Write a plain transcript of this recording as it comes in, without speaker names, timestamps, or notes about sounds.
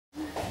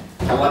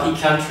a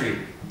lucky country,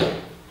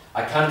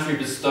 a country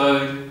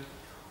bestowed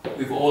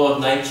with all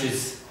of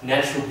nature's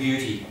natural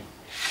beauty,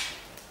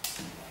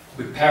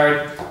 with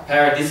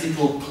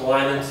paradisical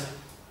climate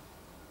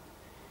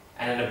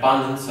and an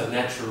abundance of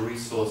natural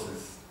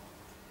resources.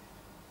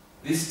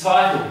 This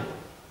title,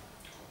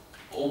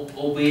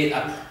 albeit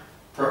a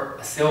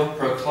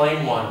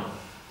self-proclaimed one,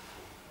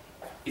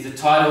 is a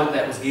title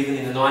that was given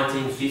in the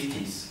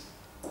 1950s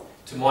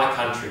to my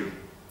country,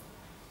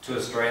 to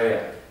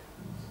Australia.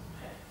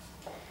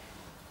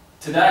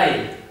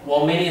 Today,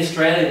 while many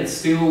Australians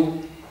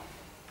still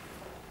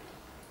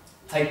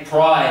take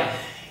pride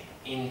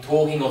in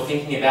talking or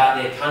thinking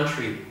about their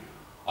country,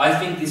 I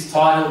think this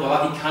title, The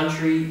Lucky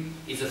Country,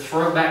 is a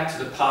throwback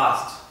to the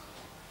past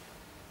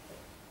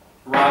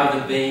rather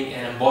than being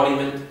an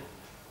embodiment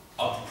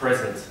of the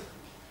present.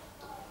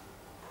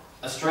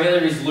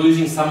 Australia is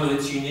losing some of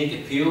its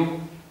unique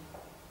appeal,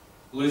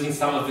 losing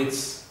some of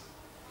its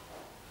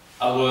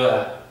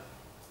allure.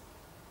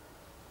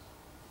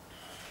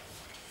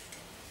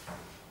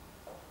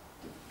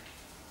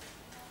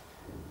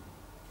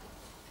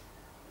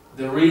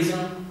 The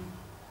reason,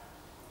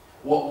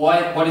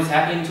 what is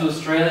happening to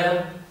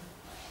Australia,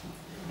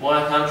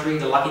 my country,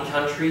 the lucky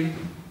country,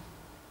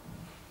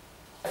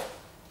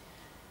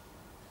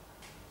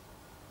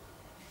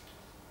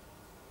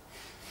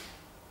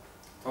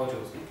 told you it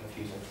was a bit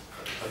confusing.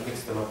 I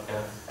mixed them up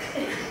now.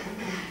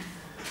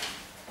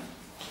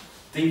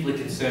 Deeply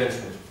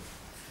concerns me.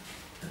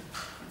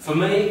 For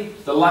me,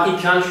 the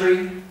lucky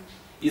country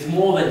is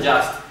more than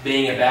just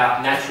being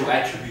about natural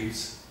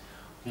attributes,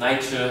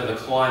 nature, the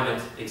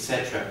climate,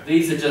 etc.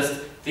 These are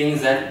just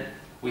things that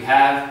we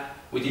have,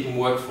 we didn't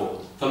work for.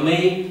 For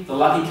me, the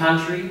lucky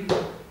country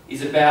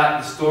is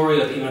about the story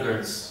of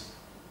immigrants.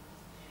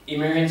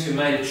 Immigrants who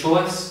made a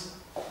choice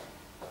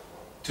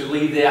to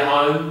leave their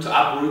home, to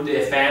uproot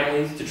their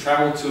families, to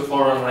travel to a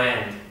foreign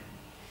land.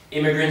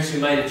 Immigrants who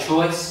made a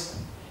choice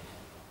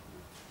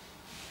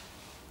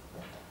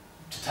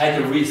to take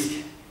a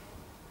risk.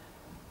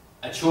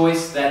 A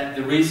choice that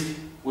the risk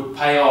would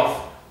pay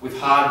off with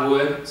hard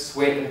work,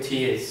 sweat and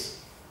tears.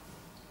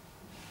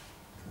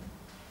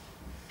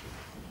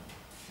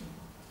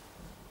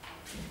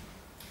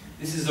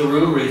 This is the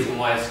real reason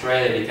why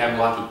Australia became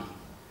lucky.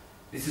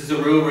 This is the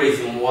real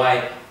reason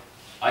why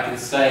I can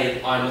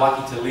say I'm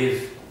lucky to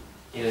live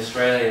in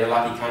Australia, the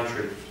lucky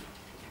country.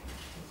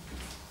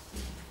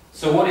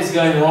 So what is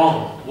going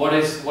wrong? What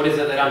is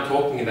it that I'm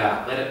talking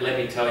about? Let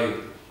me tell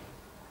you.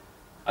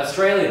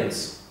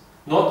 Australians,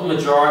 not the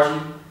majority,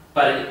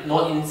 but a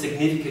not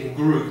insignificant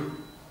group,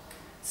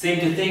 seem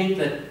to think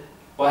that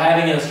by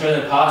having an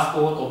Australian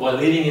passport or by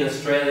living in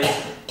Australia,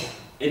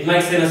 it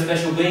makes them a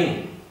special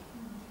being.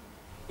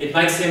 It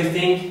makes them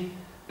think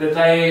that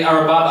they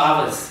are above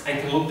others and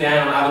can look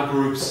down on other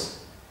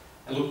groups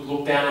and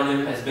look down on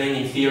them as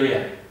being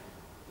inferior.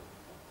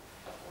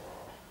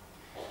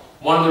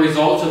 One of the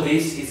results of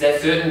this is that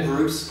certain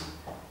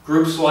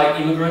groups like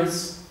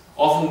immigrants,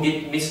 often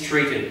get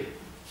mistreated.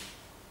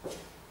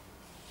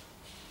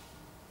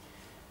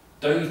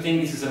 Don't you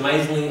think this is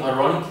amazingly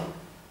ironic?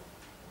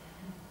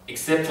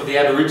 Except for the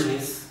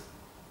Aborigines,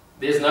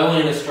 there's no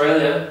one in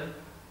Australia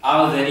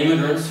other than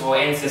immigrants or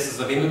ancestors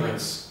of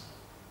immigrants.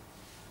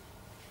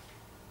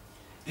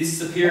 This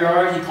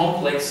superiority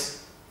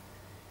complex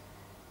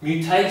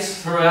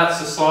mutates throughout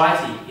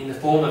society in the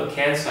form of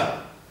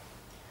cancer,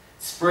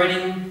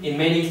 spreading in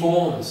many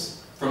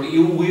forms, from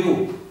ill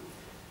will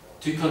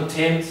to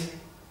contempt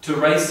to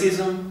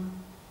racism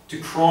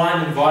to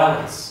crime and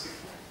violence.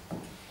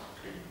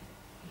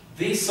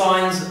 These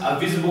signs are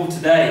visible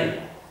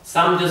today,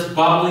 some just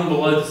bubbling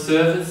below the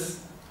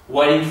surface,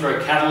 waiting for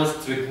a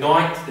catalyst to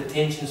ignite the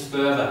tensions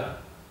further.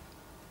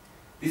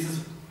 This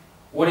is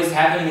what is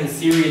happening in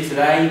Syria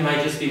today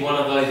may just be one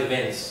of those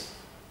events.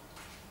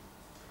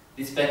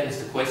 This beckons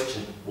the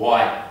question,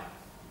 why?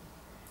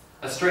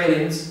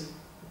 Australians,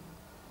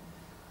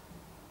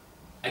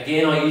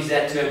 again I use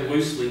that term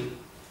loosely,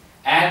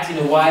 act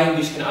in a way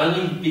which can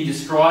only be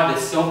described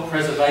as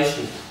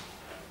self-preservation.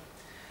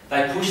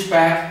 They push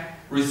back,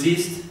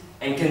 resist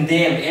and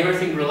condemn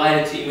everything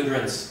related to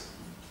immigrants.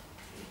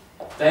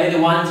 They are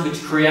the ones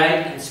which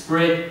create and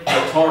spread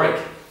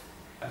rhetoric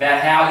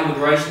about how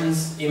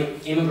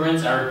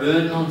immigrants are a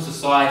burden on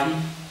society,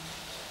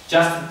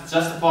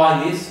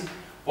 justifying this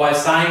by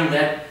saying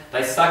that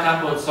they suck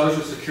up on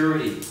social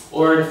security,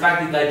 or in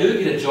fact if they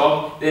do get a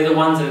job, they're the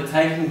ones that are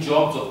taking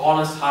jobs of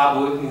honest,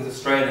 hard-working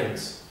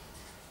Australians.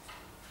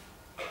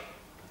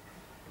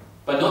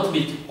 But not to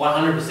be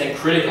 100%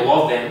 critical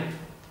of them,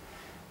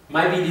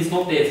 maybe it is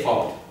not their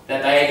fault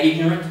that they are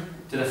ignorant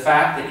to the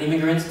fact that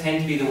immigrants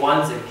tend to be the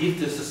ones that give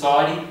to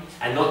society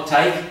and not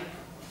take.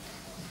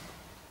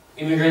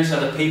 Immigrants are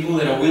the people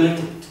that are willing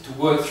to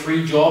work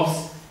 3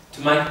 jobs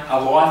to make a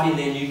life in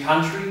their new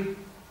country,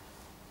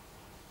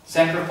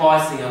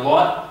 sacrificing a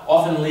lot,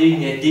 often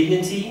leaving their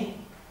dignity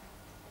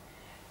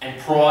and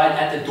pride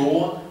at the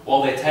door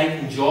while they're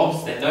taking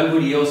jobs that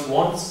nobody else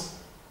wants.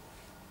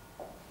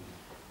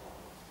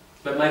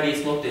 But maybe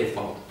it's not their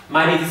fault.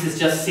 Maybe this is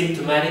just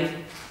symptomatic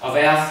of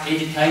our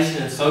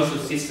education and social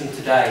system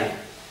today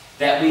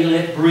that we are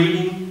left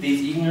breeding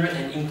these ignorant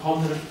and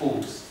incompetent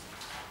fools?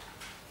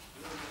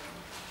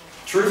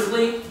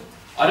 Truthfully,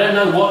 I don't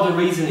know what the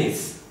reason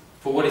is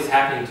for what is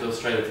happening to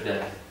Australia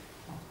today.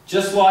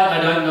 Just like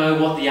I don't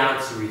know what the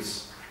answer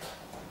is.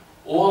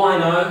 All I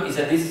know is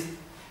that this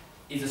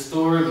is a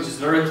story which is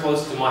very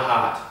close to my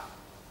heart.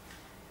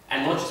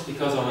 And not just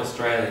because I'm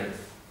Australian,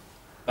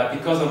 but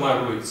because of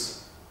my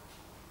roots.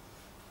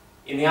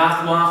 In the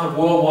aftermath of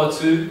World War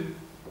II,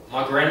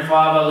 my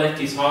grandfather left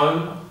his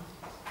home,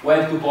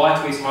 waved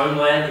goodbye to his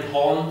homeland in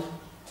Holland,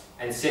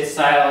 and set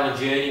sail on a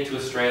journey to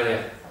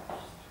Australia,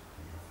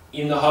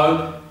 in the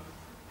hope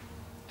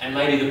and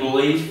maybe the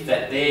belief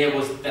that there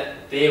was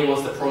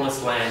the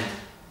promised land.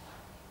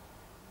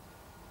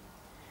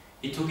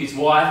 He took his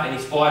wife and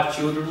his 5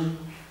 children.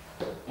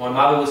 My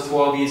mother was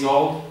 12 years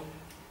old,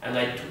 and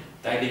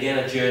they began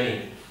a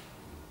journey.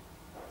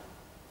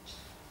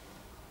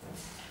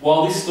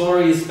 While this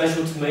story is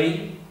special to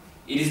me,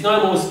 it is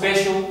no more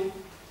special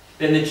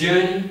than the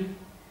journey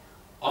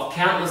of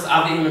countless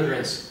other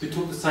immigrants who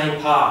took the same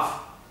path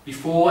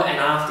before and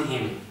after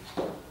him.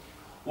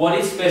 What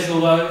is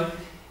special, though,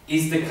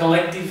 is the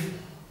collective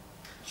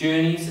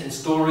journeys and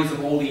stories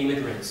of all the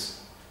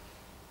immigrants.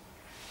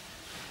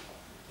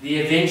 The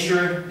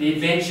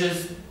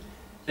adventures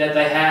that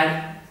they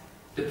had,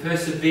 the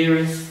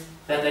perseverance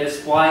that they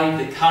displayed,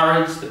 the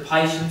courage, the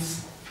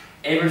patience,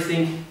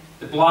 everything,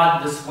 the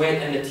blood, the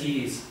sweat and the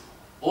tears.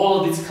 All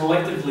of this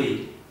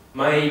collectively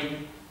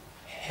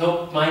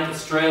helped make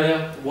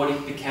Australia what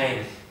it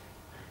became.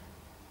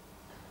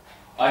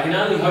 I can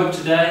only hope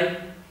today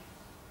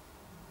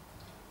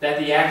that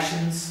the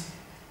actions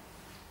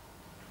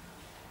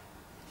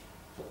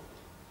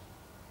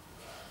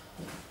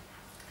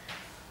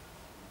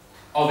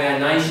of our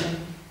nation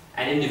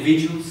and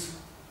individuals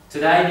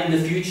today and in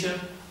the future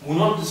will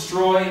not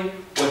destroy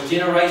what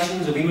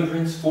generations of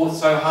immigrants fought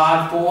so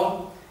hard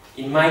for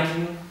in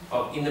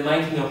the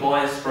making of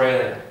my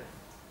Australia,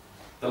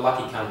 the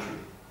lucky country.